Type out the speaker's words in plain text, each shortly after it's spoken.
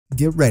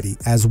get ready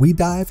as we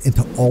dive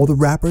into all the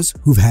rappers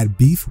who've had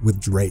beef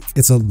with Drake.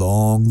 It's a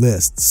long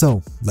list,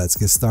 so let's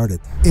get started.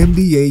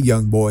 NBA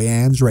Youngboy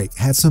and Drake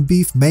had some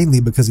beef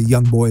mainly because of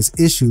Youngboy's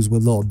issues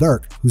with Lil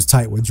Durk, who's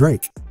tight with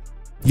Drake.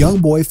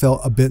 Youngboy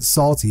felt a bit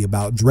salty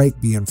about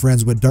Drake being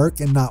friends with Durk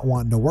and not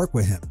wanting to work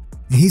with him,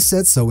 and he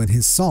said so in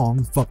his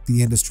song Fuck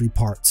the Industry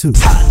Part 2.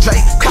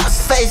 Drake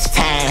cross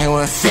FaceTime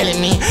when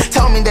feeling me,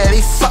 told me that he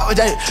fought with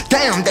that,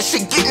 damn, that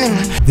shit getting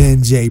me.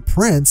 Then Jay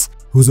Prince,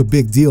 who's a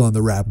big deal in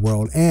the rap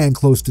world and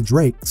close to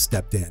Drake,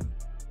 stepped in.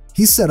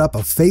 He set up a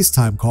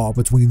FaceTime call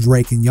between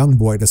Drake and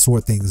Youngboy to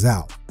sort things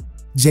out.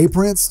 Jay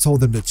Prince told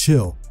them to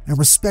chill and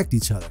respect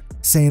each other,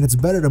 saying it's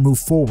better to move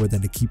forward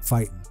than to keep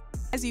fighting.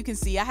 As you can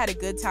see, I had a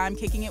good time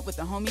kicking it with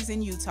the homies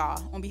in Utah.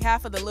 On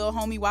behalf of the lil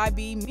homie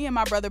YB, me and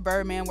my brother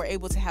Birdman were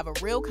able to have a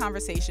real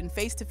conversation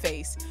face to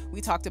face.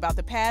 We talked about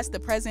the past, the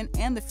present,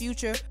 and the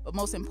future, but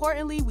most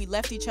importantly, we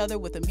left each other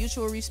with a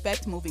mutual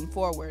respect moving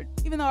forward.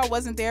 Even though I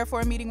wasn't there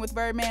for a meeting with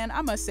Birdman,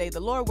 I must say the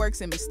Lord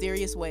works in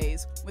mysterious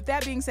ways. With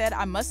that being said,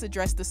 I must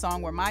address the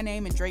song where my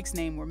name and Drake's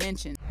name were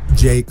mentioned.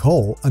 J.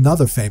 Cole,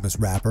 another famous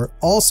rapper,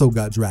 also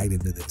got dragged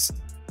into this.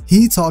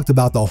 He talked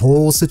about the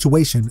whole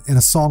situation in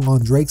a song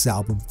on Drake's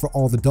album For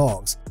All the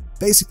Dogs,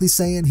 basically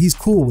saying he's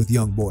cool with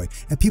Youngboy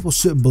and people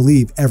shouldn't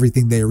believe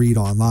everything they read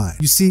online.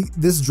 You see,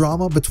 this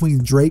drama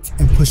between Drake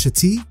and Pusha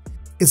T,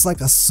 it's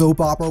like a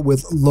soap opera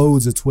with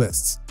loads of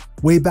twists.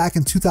 Way back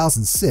in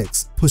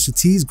 2006, Pusha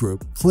T's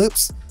group,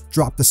 Clips,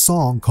 dropped a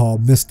song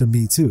called Mr.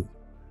 Me Too.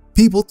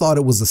 People thought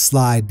it was a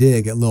sly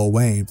dig at Lil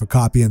Wayne for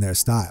copying their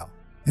style.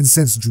 And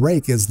since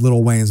Drake is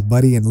Lil Wayne's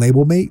buddy and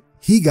label mate,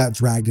 he got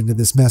dragged into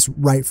this mess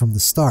right from the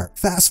start.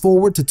 Fast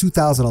forward to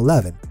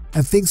 2011,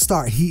 and things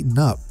start heating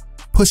up.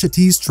 Pusha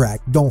T's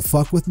track, Don't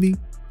Fuck With Me,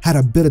 had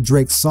a bit of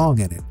Drake's song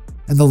in it,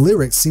 and the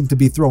lyrics seemed to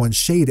be throwing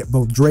shade at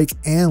both Drake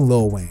and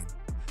Lil Wayne.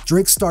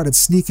 Drake started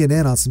sneaking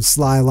in on some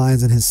sly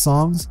lines in his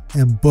songs,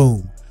 and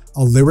boom,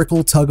 a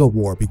lyrical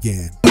tug-of-war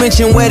began.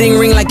 Mention wedding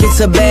ring like it's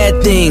a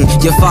bad thing.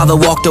 Your father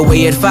walked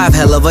away at 5,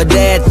 hell of a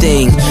dad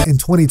thing. In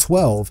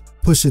 2012,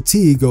 Pusha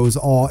T goes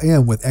all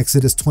in with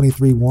Exodus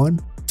 23:1,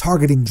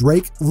 targeting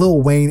Drake,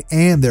 Lil Wayne,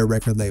 and their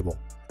record label.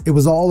 It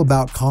was all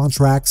about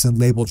contracts and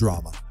label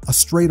drama, a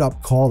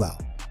straight-up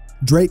call-out.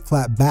 Drake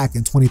clapped back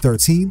in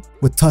 2013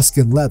 with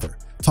Tuscan Leather,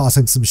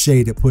 tossing some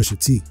shade at Pusha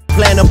T.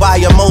 Plan to buy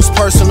your most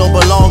personal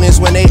belongings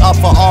when they up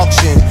for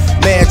auction.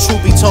 Man,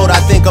 truth be told,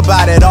 I think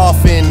about it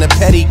often, the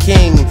petty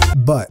king.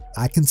 But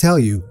I can tell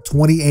you,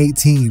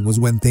 2018 was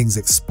when things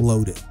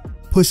exploded.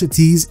 Pusha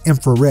T's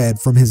Infrared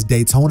from his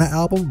Daytona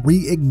album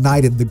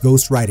reignited the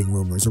ghostwriting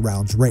rumors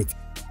around Drake,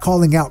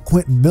 calling out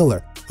Quentin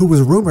Miller, who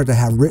was rumored to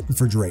have written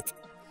for Drake.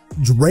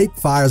 Drake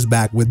fires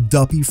back with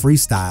Duppy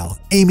Freestyle,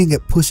 aiming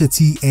at Pusha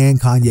T and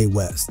Kanye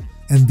West.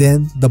 And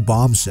then the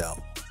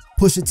bombshell.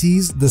 Pusha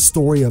T's The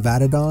Story of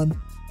Adidon.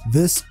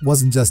 This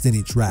wasn't just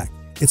any track.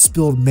 It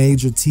spilled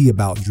major tea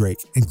about Drake,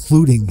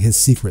 including his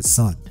secret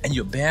son. And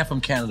you're banned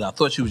from Canada. I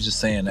thought you was just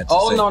saying that.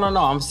 Oh, no,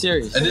 I'm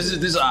serious. And this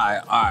is all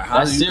right.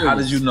 How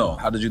did you know?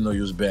 How did you know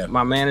you was banned?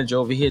 My manager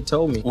over here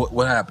told me.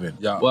 What happened?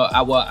 Yeah.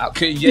 Well,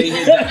 can Ye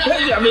hit that?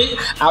 I mean,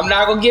 I'm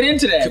not gonna get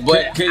into that,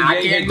 but can I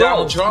Ye can't hit go.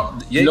 Donald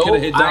Trump? Ye nope,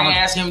 hit Donald. I ain't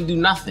asked him to do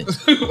nothing.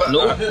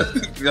 Nope.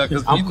 Yeah,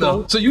 I'm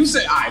cool. So you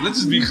say, all right, let's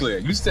just be clear.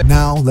 You said.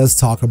 Now let's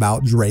talk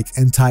about Drake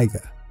and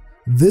Tyga.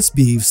 This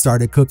beef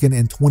started cooking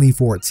in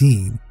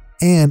 2014,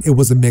 and it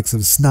was a mix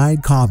of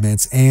snide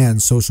comments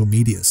and social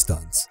media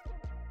stunts.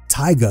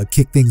 Tyga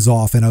kicked things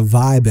off in a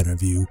Vibe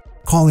interview,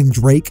 calling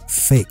Drake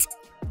fake.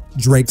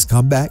 Drake's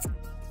comeback?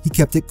 He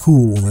kept it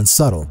cool and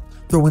subtle,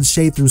 throwing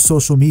shade through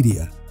social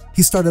media.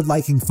 He started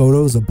liking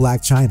photos of Blac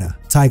Chyna,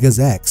 Tyga's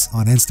ex,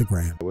 on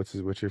Instagram.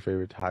 What's your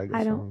favorite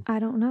Tyga song? I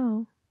don't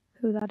know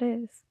who that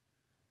is.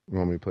 You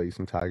want me to play you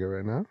some Tyga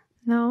right now?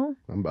 No.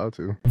 I'm about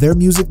to. Their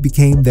music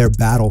became their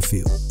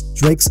battlefield.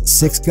 Drake's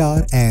Six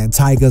God and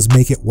Tyga's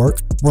Make It Work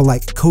were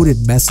like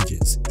coded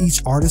messages,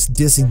 each artist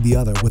dissing the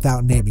other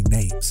without naming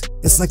names.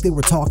 It's like they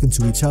were talking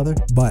to each other,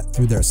 but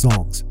through their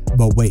songs.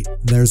 But wait,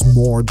 there's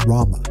more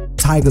drama.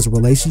 Tyga's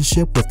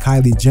relationship with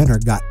Kylie Jenner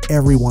got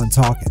everyone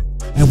talking.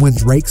 And when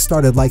Drake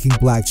started liking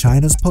Blac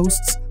Chyna's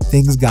posts,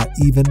 things got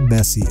even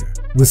messier.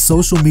 With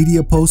social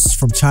media posts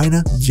from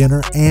Chyna,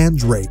 Jenner, and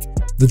Drake,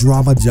 the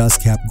drama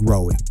just kept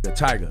growing.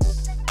 Tyga,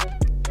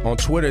 on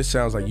Twitter, it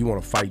sounds like you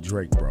want to fight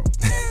Drake, bro.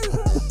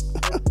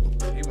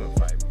 He want to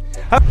fight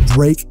me.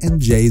 Drake and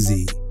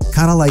Jay-Z,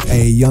 kind of like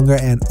a younger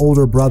and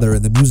older brother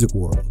in the music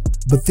world.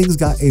 But things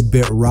got a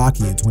bit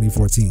rocky in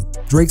 2014.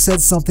 Drake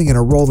said something in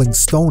a Rolling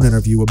Stone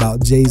interview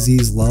about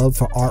Jay-Z's love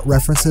for art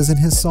references in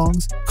his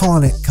songs,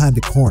 calling it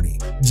kinda corny.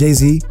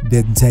 Jay-Z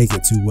didn't take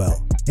it too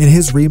well. In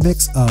his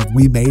remix of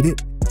We Made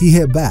It, he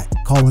hit back,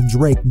 calling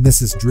Drake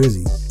Mrs.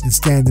 Drizzy and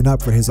standing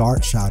up for his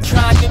art, shouting,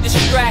 "Trying to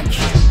distract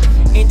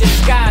you in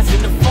disguise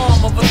in the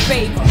form of a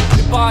favor.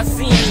 The bar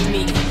seeing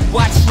me,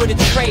 watch for the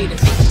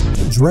traitors."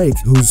 Drake,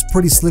 who's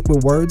pretty slick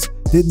with words,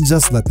 didn't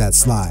just let that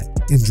slide.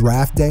 In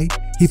Draft Day,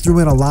 he threw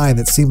in a line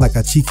that seemed like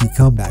a cheeky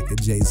comeback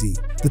at Jay-Z.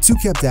 The two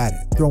kept at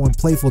it, throwing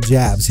playful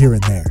jabs here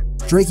and there.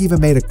 Drake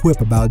even made a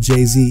quip about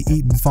Jay-Z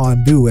eating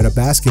fondue at a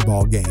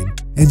basketball game,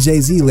 and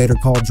Jay-Z later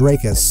called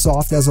Drake as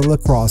soft as a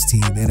lacrosse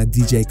team in a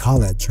DJ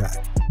Khaled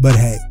track. But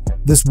hey,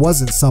 this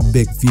wasn't some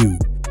big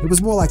feud. It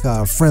was more like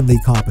a friendly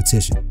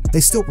competition.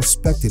 They still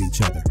respected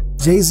each other.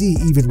 Jay-Z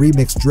even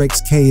remixed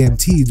Drake's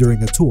KMT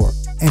during a tour,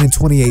 and in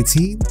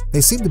 2018, they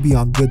seemed to be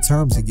on good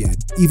terms again,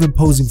 even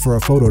posing for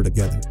a photo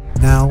together.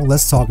 Now,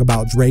 let's talk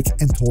about Drake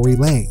and Tory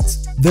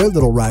Lanez. Their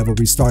little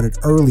rivalry started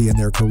early in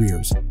their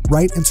careers,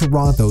 right in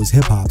Toronto's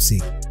hip-hop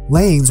scene.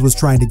 Lanez was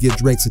trying to get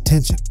Drake's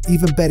attention,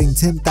 even betting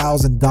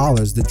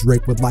 $10,000 that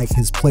Drake would like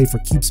his Play for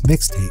Keeps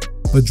mixtape,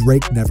 but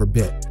Drake never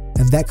bit,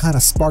 and that kind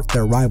of sparked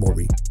their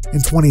rivalry.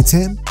 In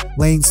 2010,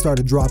 Lanez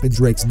started dropping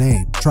Drake's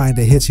name, trying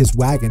to hitch his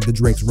wagon to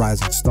Drake's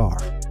rising star.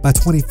 By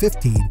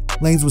 2015,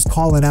 Lanez was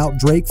calling out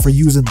Drake for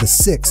using the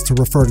 6 to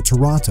refer to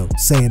Toronto,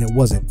 saying it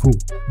wasn't cool.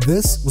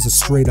 This was a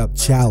straight-up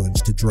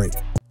challenge to Drake.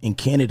 In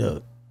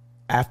Canada,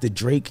 after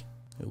Drake,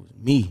 it was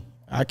me.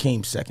 I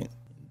came second.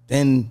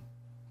 Then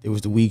there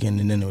was The Weeknd,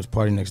 and then there was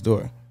Party Next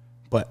Door.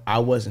 But I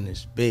wasn't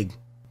as big.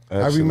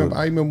 I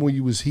remember when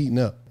you was heating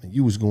up and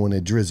you was going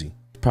at Drizzy.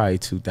 Probably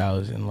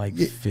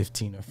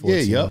 2015 or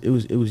 14. Yeah. It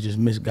was just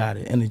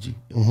misguided energy.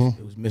 It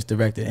was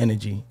misdirected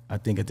energy. I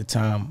think at the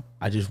time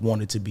I just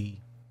wanted to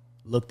be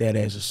looked at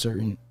as a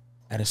certain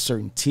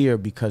tier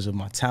because of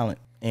my talent,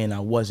 and I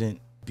wasn't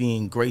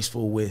being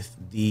graceful with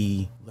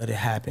the let it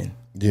happen.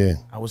 Yeah.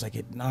 I was like,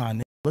 nah,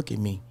 nigga, look at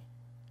me.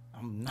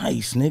 I'm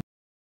nice, nigga.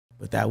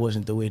 But that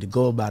wasn't the way to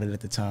go about it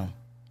at the time.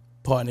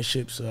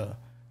 Partnerships,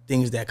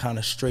 things that kind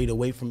of strayed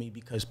away from me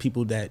because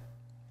people that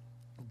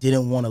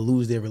didn't want to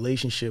lose their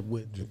relationship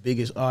with the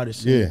biggest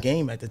artists in the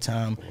game at the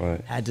time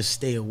had to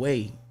stay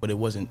away, but it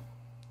wasn't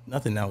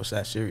nothing that was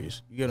that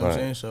serious. You get what I'm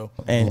saying? So,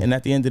 and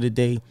at the end of the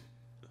day,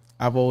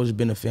 I've always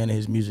been a fan of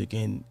his music,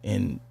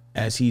 and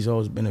as he's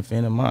always been a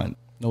fan of mine.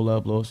 No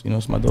love lost, you know,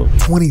 it's my dope.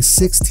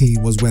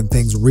 2016 was when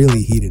things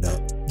really heated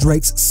up.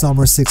 Drake's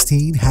Summer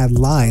 16 had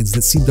lines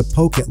that seemed to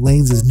poke at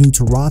Lanez's new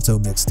Toronto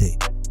mixtape.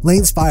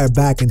 Lanez fired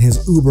back in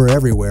his Uber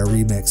Everywhere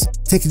remix,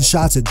 taking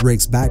shots at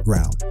Drake's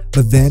background.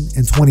 But then,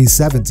 in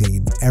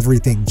 2017,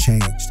 everything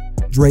changed.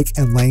 Drake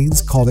and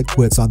Lanez called it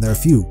quits on their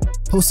feud,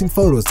 posting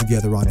photos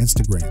together on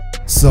Instagram.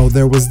 So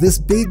there was this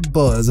big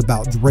buzz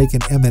about Drake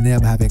and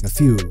Eminem having a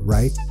feud,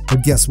 right?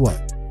 But guess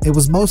what? It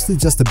was mostly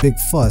just a big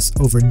fuss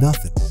over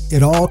nothing.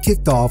 It all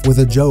kicked off with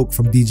a joke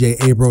from DJ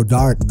Abro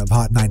Darden of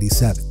Hot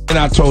 97. And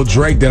I told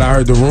Drake that I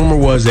heard the rumor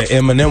was that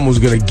Eminem was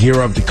gonna gear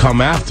up to come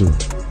after him.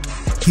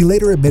 He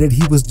later admitted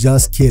he was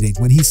just kidding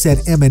when he said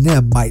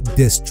Eminem might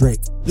diss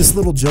Drake. This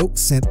little joke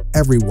sent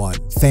everyone,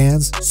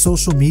 fans,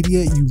 social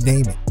media, you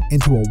name it,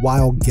 into a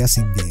wild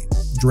guessing game.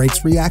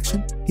 Drake's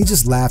reaction? He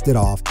just laughed it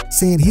off,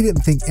 saying he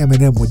didn't think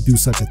Eminem would do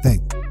such a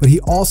thing. But he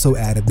also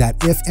added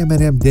that if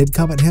Eminem did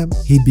come at him,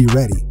 he'd be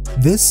ready.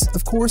 This,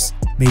 of course,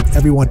 made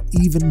everyone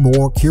even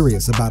more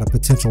curious about a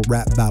potential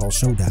rap battle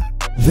showdown.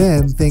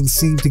 Then things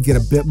seemed to get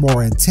a bit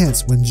more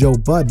intense when Joe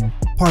Budden,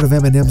 part of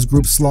Eminem's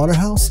group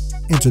Slaughterhouse,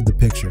 entered the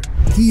picture.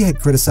 He had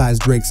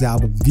criticized Drake's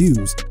album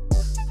Views.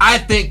 I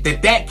think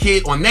that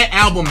kid on that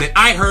album that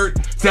I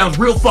heard sounds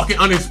real fucking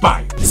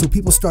uninspired. So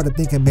people started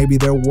thinking maybe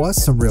there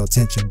was some real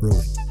tension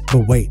brewing.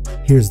 But wait,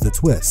 here's the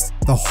twist.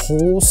 The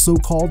whole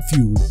so-called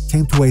feud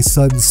came to a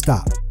sudden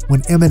stop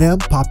when Eminem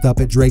popped up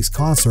at Drake's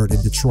concert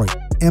in Detroit.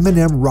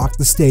 Eminem rocked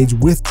the stage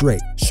with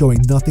Drake, showing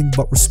nothing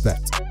but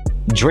respect.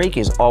 Drake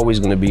is always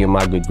going to be in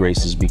my good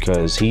graces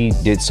because he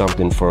did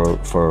something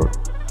for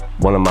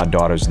one of my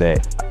daughters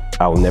that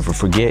I will never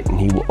forget, and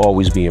he will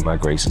always be in my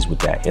graces with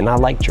that. And I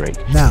like Drake.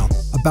 Now,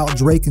 about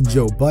Drake and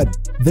Joe Budden.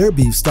 Their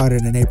beef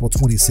started in April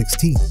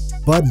 2016.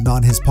 Budden,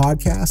 on his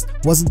podcast,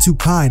 wasn't too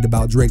kind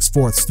about Drake's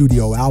fourth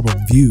studio album,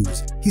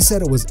 Views. He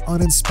said it was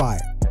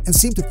uninspired and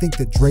seemed to think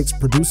that Drake's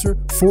producer,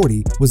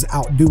 40, was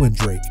outdoing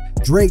Drake.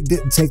 Drake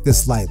didn't take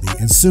this lightly,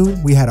 and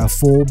soon we had a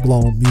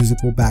full-blown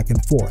musical back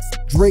and forth.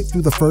 Drake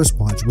threw the first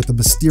punch with a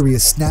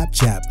mysterious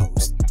Snapchat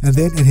post, and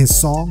then in his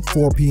song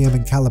 4 p.m.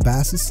 in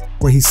Calabasas,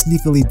 where he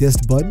sneakily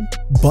dissed Budden,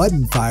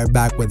 Budden fired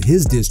back with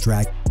his diss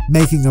track,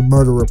 Making a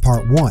Murderer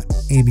Part 1,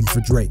 aiming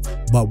for Drake.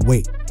 But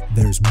wait,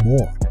 there's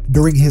more.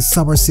 During his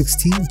Summer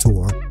 16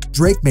 tour,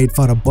 Drake made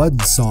fun of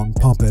Budden's song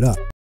Pump It Up.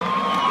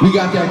 We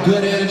got that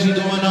good energy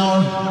going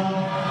on.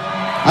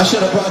 I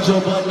should have brought Joe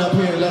Budden up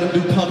here and let him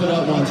do Pump It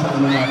Up one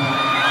time.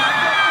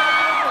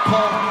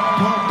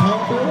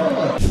 Pump it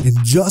up.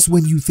 And just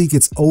when you think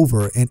it's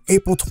over, in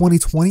April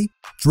 2020,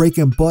 Drake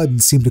and Budden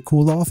seemed to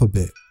cool off a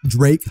bit.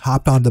 Drake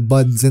hopped onto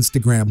Budden's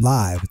Instagram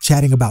Live,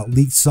 chatting about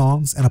leaked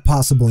songs and a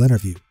possible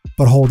interview.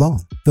 But hold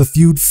on, the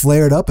feud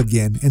flared up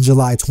again in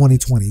July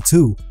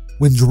 2022,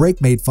 when Drake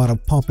made fun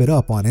of Pump It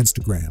Up on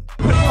Instagram.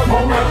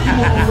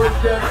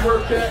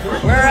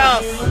 Where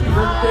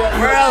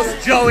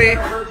else, Joey,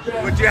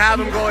 would you have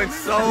him going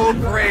so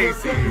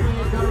crazy?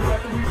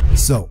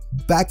 So,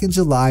 back in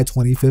July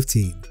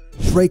 2015,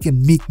 Drake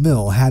and Meek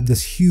Mill had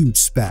this huge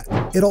spat.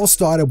 It all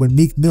started when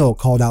Meek Mill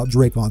called out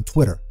Drake on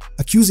Twitter,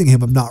 accusing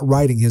him of not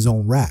writing his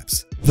own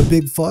raps. The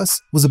big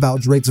fuss was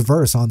about Drake's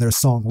verse on their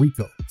song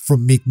Rico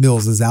from Meek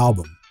Mill's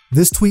album.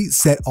 This tweet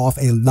set off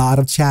a lot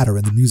of chatter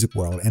in the music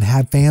world and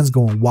had fans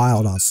going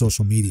wild on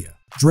social media.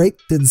 Drake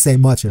didn't say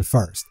much at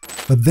first,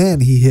 but then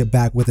he hit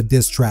back with a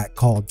diss track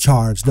called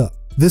Charged Up.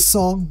 This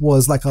song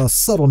was like a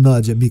subtle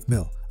nudge at Meek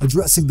Mill,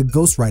 addressing the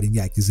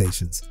ghostwriting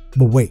accusations.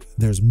 But wait,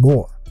 there's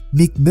more.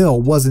 Meek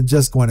Mill wasn't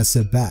just going to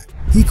sit back.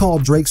 He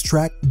called Drake's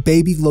track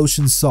Baby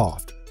Lotion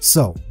Soft.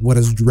 So what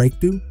does Drake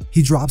do?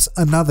 He drops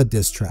another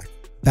diss track,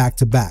 back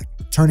to back,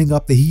 turning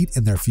up the heat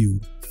in their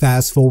feud.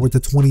 Fast forward to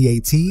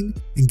 2018,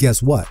 and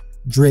guess what?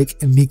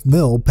 Drake and Meek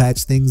Mill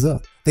patched things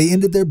up. They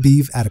ended their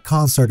beef at a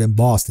concert in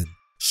Boston,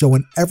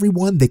 showing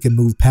everyone they can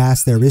move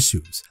past their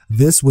issues.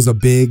 This was a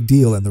big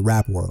deal in the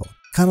rap world,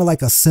 kind of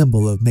like a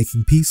symbol of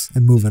making peace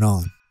and moving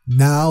on.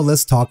 Now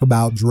let's talk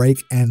about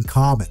Drake and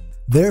Common.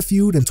 Their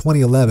feud in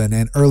 2011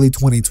 and early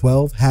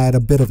 2012 had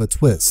a bit of a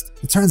twist.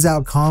 It turns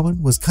out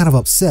Common was kind of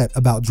upset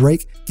about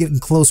Drake getting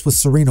close with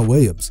Serena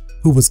Williams,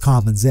 who was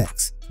Common's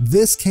ex.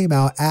 This came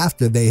out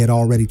after they had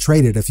already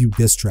traded a few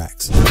diss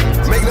tracks.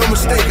 Make no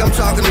mistake, I'm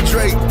talking to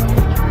Drake. Say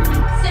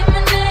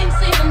my name,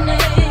 say my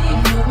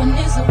name. No one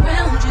is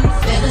around you.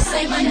 Better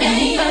say my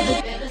name.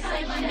 Better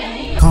say my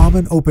name.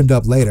 Common opened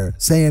up later,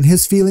 saying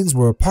his feelings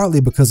were partly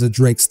because of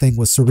Drake's thing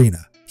with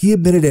Serena. He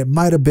admitted it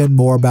might have been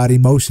more about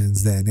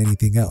emotions than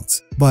anything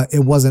else, but it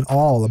wasn't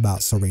all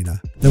about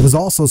Serena. There was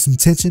also some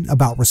tension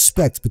about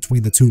respect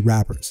between the two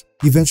rappers.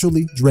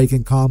 Eventually, Drake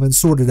and Common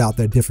sorted out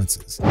their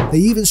differences. They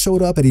even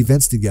showed up at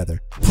events together,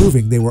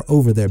 proving they were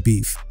over their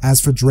beef.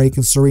 As for Drake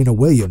and Serena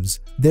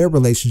Williams, their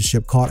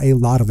relationship caught a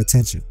lot of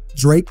attention.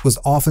 Drake was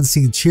often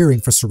seen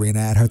cheering for Serena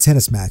at her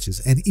tennis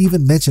matches and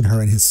even mentioned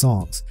her in his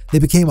songs. They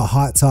became a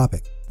hot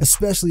topic,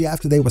 especially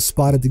after they were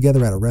spotted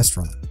together at a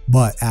restaurant.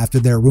 But after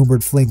their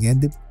rumored fling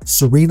ended,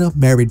 Serena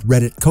married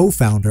Reddit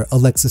co-founder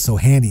Alexis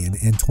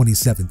Ohanian in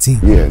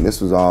 2017. Yeah, and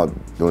this was all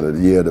during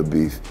the year of the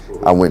beef.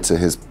 I went to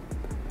his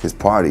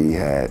party he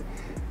had,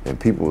 and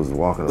people was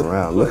walking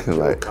around looking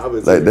like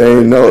they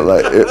ain't know,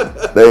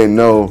 they ain't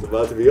know. It's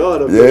about to be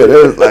on. Yeah,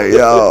 they was like,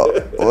 yo,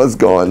 what's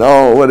going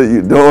on? What are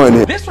you doing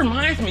here? This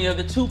reminds me of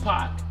the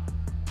Tupac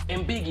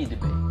and Biggie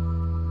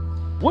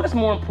debate. What is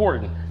more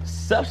important,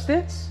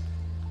 substance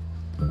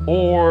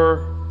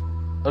or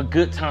a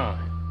good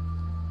time?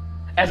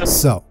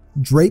 So,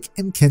 Drake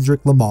and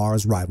Kendrick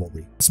Lamar's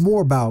rivalry. It's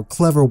more about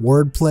clever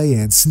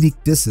wordplay and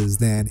sneak disses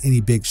than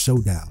any big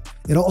showdown.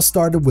 It all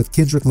started with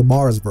Kendrick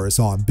Lamar's verse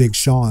on Big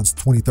Sean's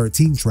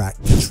 2013 track,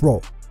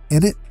 Control.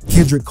 In it,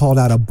 Kendrick called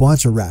out a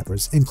bunch of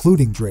rappers,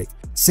 including Drake,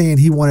 saying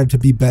he wanted to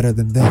be better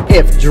than them.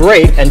 If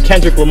Drake and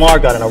Kendrick Lamar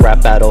got in a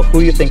rap battle,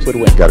 who you think would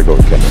win? Gotta go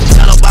with Kendrick.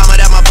 Tell Obama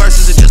that my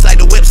verses are just like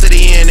the whips of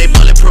the end, they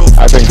bulletproof.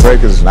 I think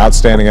Drake is an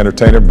outstanding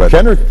entertainer, but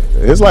Kendrick,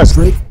 his last...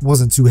 Drake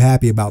wasn't too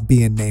happy about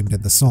being named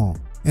in the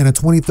song. In a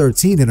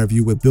 2013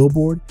 interview with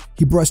Billboard,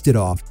 he brushed it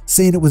off,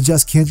 saying it was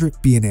just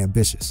Kendrick being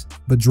ambitious.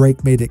 But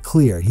Drake made it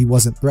clear he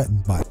wasn't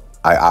threatened by it.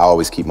 I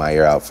always keep my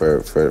ear out for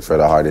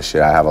the hardest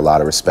shit. I have a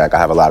lot of respect. I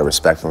have a lot of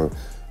respect for,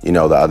 the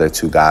other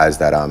two guys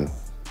that I'm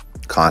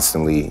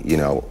constantly,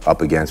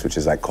 up against, which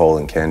is like Cole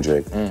and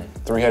Kendrick.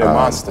 Three-headed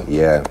monster.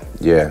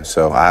 Yeah.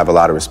 So I have a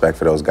lot of respect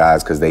for those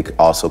guys because they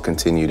also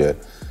continue to,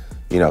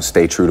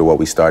 stay true to what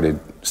we started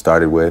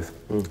with,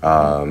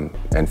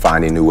 and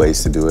finding new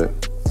ways to do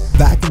it.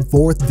 Back and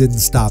forth didn't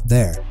stop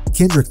there.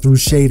 Kendrick threw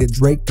shade at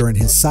Drake during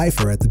his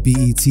cypher at the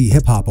BET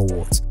Hip Hop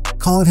Awards,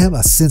 calling him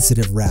a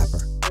sensitive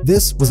rapper.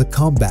 This was a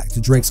comeback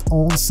to Drake's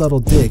own subtle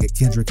dig at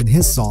Kendrick in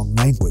his song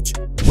Language,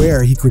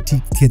 where he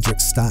critiqued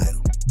Kendrick's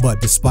style. But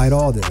despite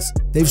all this,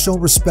 they've shown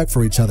respect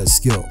for each other's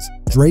skills.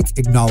 Drake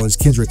acknowledged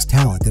Kendrick's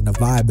talent in a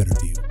Vibe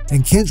interview,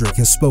 and Kendrick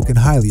has spoken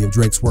highly of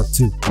Drake's work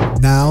too.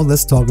 Now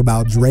let's talk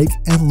about Drake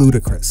and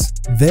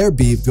Ludacris. Their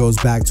beef goes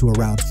back to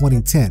around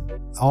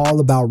 2010,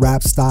 all about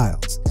rap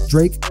styles.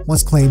 Drake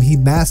once claimed he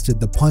mastered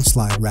the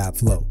punchline rap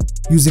flow,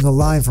 using a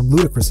line from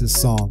Ludacris's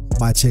song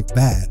My Chick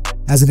Bad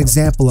as an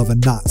example of a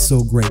not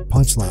so great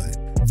punchline.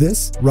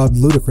 This rubbed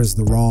Ludacris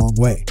the wrong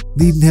way,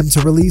 leading him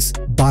to release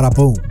Bada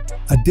Boom,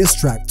 a diss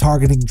track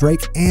targeting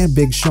Drake and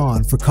Big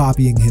Sean for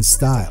copying his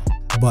style.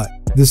 But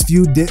this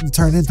feud didn't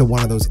turn into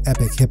one of those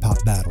epic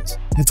hip-hop battles.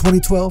 In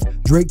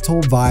 2012, Drake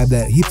told Vibe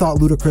that he thought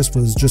Ludacris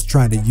was just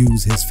trying to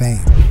use his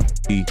fame.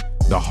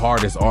 The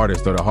hardest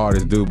artist or the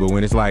hardest dude, but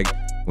when it's like,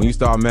 when you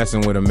start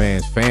messing with a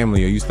man's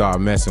family or you start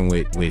messing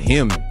with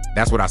him,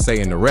 that's what I say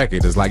in the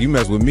record. It's like, you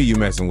mess with me, you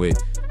messing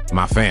with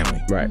my family.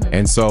 Right.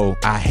 And so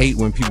I hate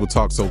when people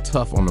talk so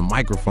tough on the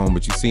microphone,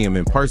 but you see him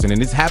in person,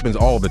 and this happens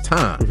all the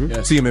time.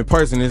 Yes. See him in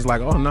person, it's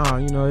like, oh no, I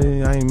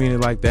ain't mean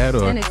it like that,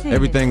 or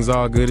everything's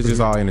all good, it's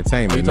just all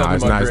entertainment. No,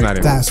 it's not.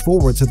 Fast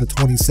forward to the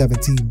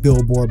 2017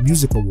 Billboard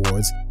Music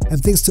Awards,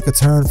 and things took a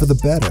turn for the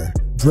better.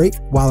 Drake,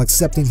 while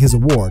accepting his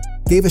award,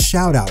 gave a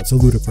shout out to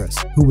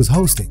Ludacris, who was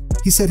hosting.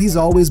 He said he's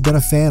always been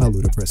a fan of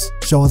Ludacris,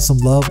 showing some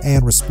love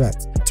and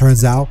respect.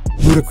 Turns out,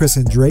 Ludacris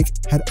and Drake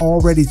had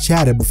already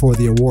chatted before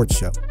the award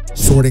show,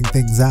 sorting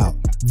things out.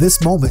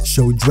 This moment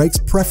showed Drake's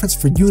preference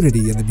for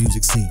unity in the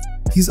music scene.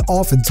 He's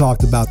often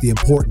talked about the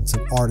importance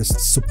of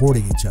artists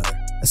supporting each other,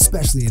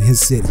 especially in his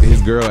city.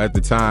 His girl at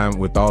the time,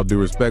 with all due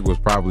respect, was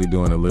probably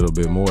doing a little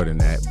bit more than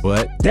that.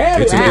 But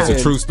it's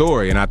a true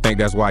story, and I think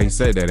that's why he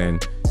said that.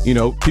 And you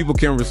know, people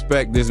can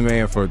respect this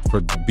man for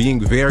being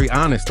very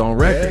honest on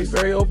record. Yeah, he's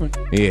very open.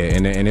 Yeah,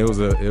 and it was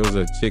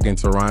a chick in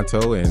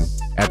Toronto, and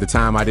at the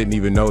time I didn't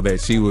even know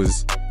that she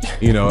was,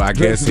 you know, I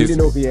guess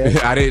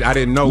I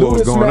didn't know what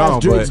was going on.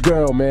 Drake's but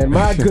girl, man,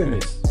 my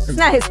goodness. It's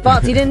not his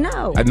fault. He didn't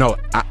know. No.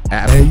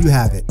 There you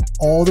have it.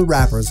 All the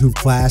rappers who've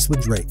clashed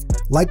with Drake.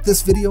 Like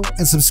this video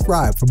and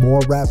subscribe for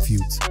more rap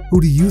feuds. Who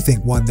do you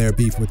think won their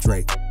beef with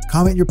Drake?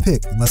 Comment your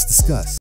pick and let's discuss.